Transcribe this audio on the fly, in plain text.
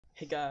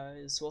Hey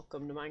guys,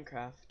 welcome to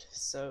Minecraft.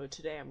 So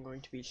today I'm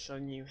going to be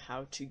showing you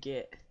how to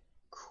get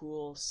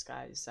cool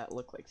skies that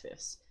look like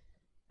this,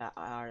 that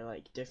are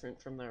like different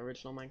from the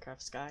original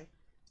Minecraft sky.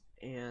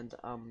 And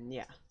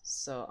yeah,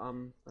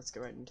 so let's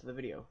get right into the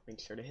video. Make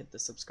sure to hit the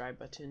subscribe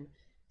button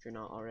if you're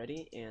not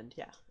already, and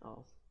yeah,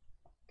 I'll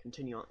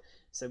continue on.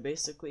 So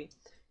basically,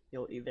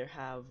 you'll either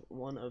have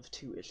one of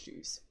two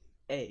issues.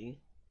 A,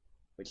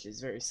 which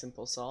is very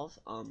simple solve.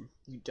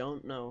 You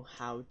don't know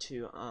how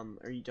to,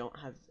 or you don't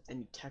have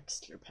any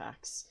texture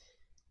packs,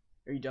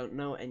 or you don't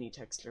know any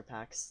texture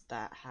packs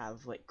that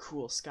have like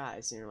cool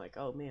skies, and you're like,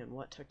 oh man,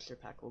 what texture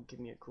pack will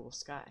give me a cool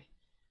sky?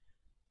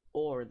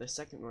 Or the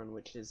second one,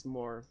 which is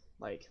more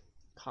like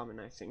common,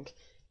 I think,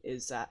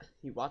 is that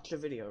you watch a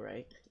video,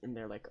 right, and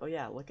they're like, oh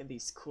yeah, look at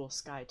these cool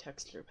sky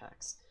texture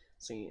packs.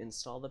 So you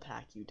install the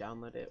pack, you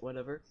download it,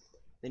 whatever,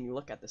 then you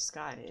look at the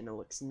sky and it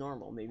looks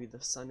normal. Maybe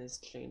the sun has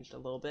changed a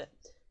little bit,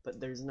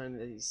 but there's none of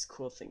these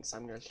cool things. So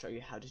I'm going to show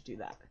you how to do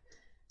that.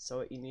 So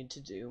what you need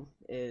to do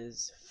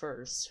is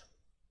first,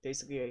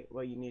 basically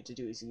what you need to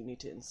do is you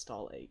need to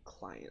install a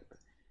client.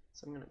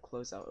 So I'm going to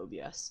close out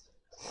OBS.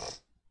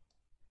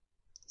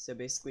 So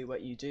basically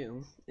what you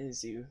do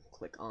is you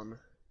click on,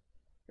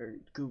 or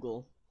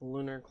Google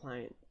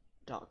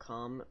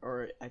lunarclient.com,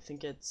 or I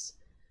think it's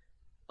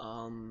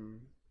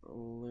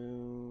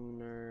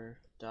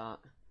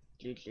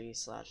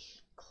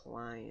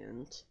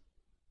lunar.gg/client.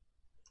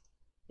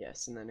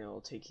 Yes, and then it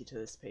will take you to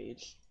this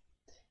page.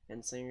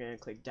 And so you're going to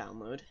click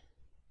download,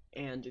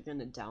 and you're going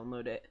to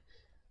download it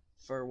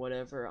for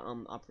whatever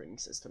operating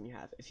system you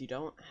have. If you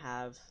don't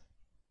have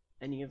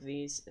any of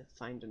these,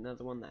 find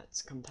another one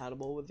that's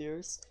compatible with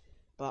yours.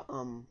 But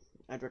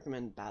I'd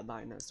recommend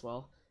Badlion as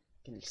well.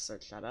 You can just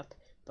search that up.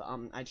 But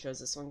I chose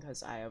this one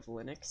because I have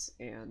Linux,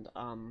 and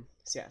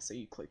so yeah, so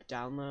you click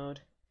download.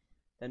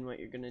 Then what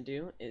you're gonna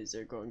do is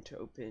you're going to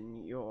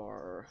open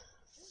your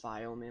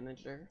file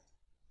manager.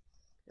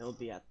 It'll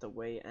be at the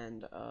way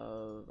end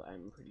of,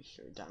 I'm pretty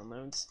sure,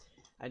 downloads.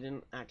 I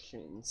didn't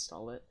actually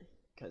install it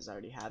because I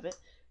already have it.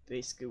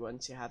 Basically,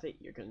 once you have it,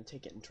 you're gonna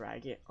take it and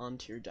drag it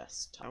onto your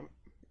desktop.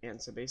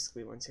 And so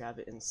basically, once you have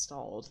it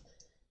installed,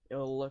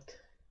 it'll look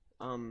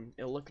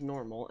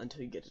normal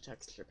until you get a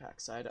texture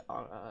pack. So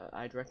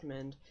I'd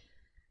recommend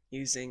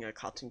using a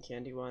cotton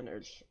candy one,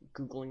 or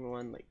googling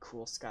one like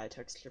cool sky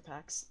texture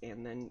packs,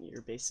 and then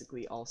you're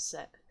basically all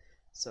set.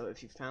 So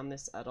if you found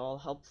this at all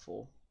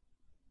helpful,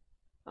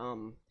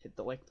 hit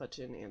the like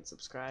button and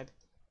subscribe,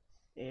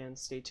 and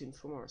stay tuned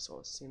for more. So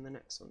I'll see you in the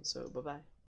next one. So bye bye.